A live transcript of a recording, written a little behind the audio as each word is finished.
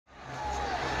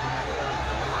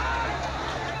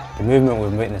The movement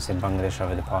we've witnessed in Bangladesh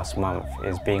over the past month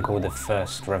is being called the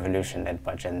first revolution led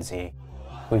by Gen Z.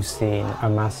 We've seen a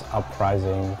mass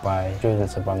uprising by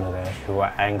students of Bangladesh who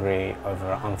are angry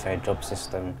over an unfair job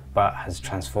system, but has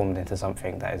transformed into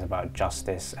something that is about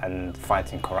justice and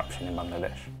fighting corruption in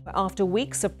Bangladesh. After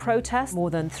weeks of protest, more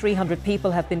than 300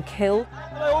 people have been killed.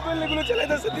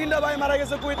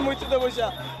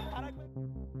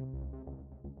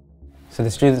 So the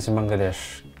students in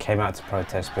Bangladesh came out to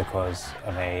protest because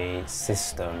of a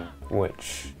system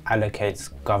which allocates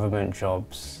government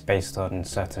jobs based on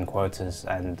certain quotas,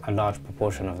 and a large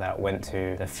proportion of that went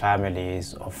to the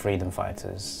families of freedom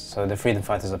fighters. So the freedom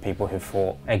fighters are people who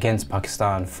fought against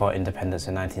Pakistan for independence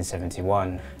in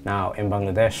 1971. Now in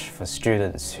Bangladesh, for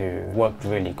students who worked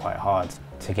really quite hard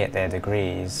to get their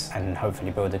degrees and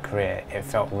hopefully build a career, it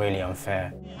felt really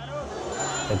unfair.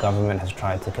 The government has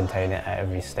tried to contain it at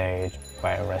every stage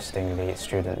by arresting the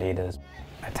student leaders,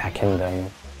 attacking them,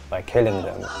 by killing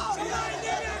them.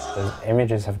 Those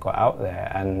images have got out there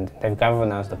and they've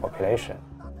galvanized the population.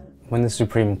 When the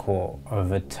Supreme Court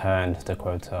overturned the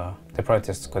quota, the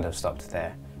protests could have stopped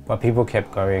there. But people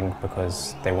kept going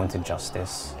because they wanted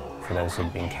justice for those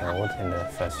who'd been killed in the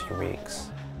first few weeks.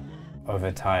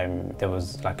 Over time, there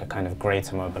was like a kind of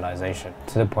greater mobilization,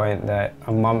 to the point that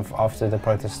a month after the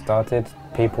protest started,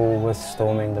 people were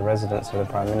storming the residence of the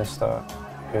Prime Minister,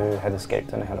 who had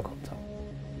escaped in a helicopter.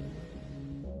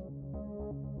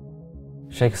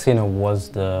 Sheikh Hasina was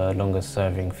the longest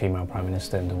serving female Prime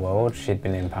Minister in the world. She'd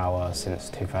been in power since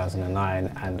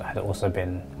 2009 and had also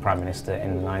been Prime Minister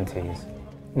in the 90s.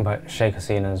 But Sheikh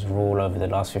Hasina's rule over the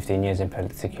last 15 years in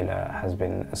particular has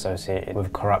been associated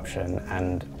with corruption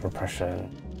and repression.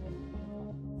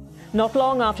 Not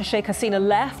long after Sheikh Hasina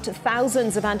left,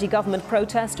 thousands of anti-government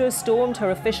protesters stormed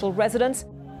her official residence.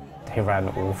 He ran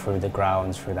all through the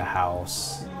grounds, through the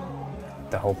house.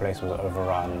 The whole place was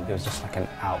overrun. It was just like an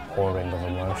outpouring of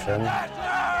emotion.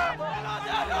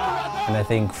 And I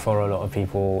think for a lot of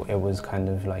people, it was kind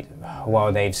of like,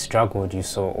 while they've struggled, you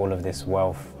saw all of this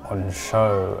wealth on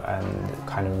show and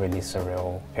kind of really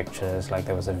surreal pictures. Like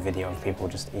there was a video of people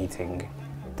just eating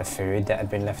the food that had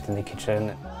been left in the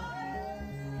kitchen.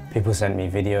 People sent me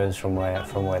videos from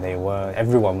where they were.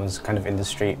 Everyone was kind of in the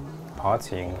street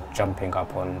partying, jumping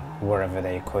up on wherever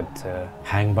they could to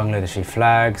hang Bangladeshi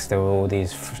flags. There were all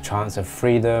these chants of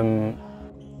freedom.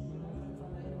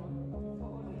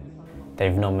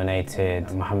 They've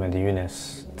nominated Muhammad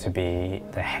Yunus to be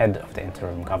the head of the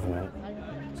interim government.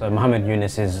 So Muhammad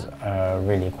Yunus is a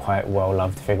really quite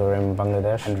well-loved figure in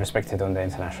Bangladesh and respected on the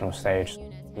international stage.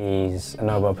 He's a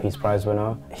Nobel Peace Prize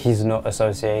winner. He's not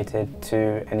associated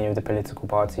to any of the political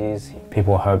parties.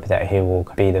 People hope that he will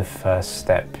be the first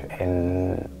step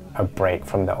in a break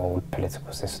from the old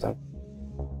political system.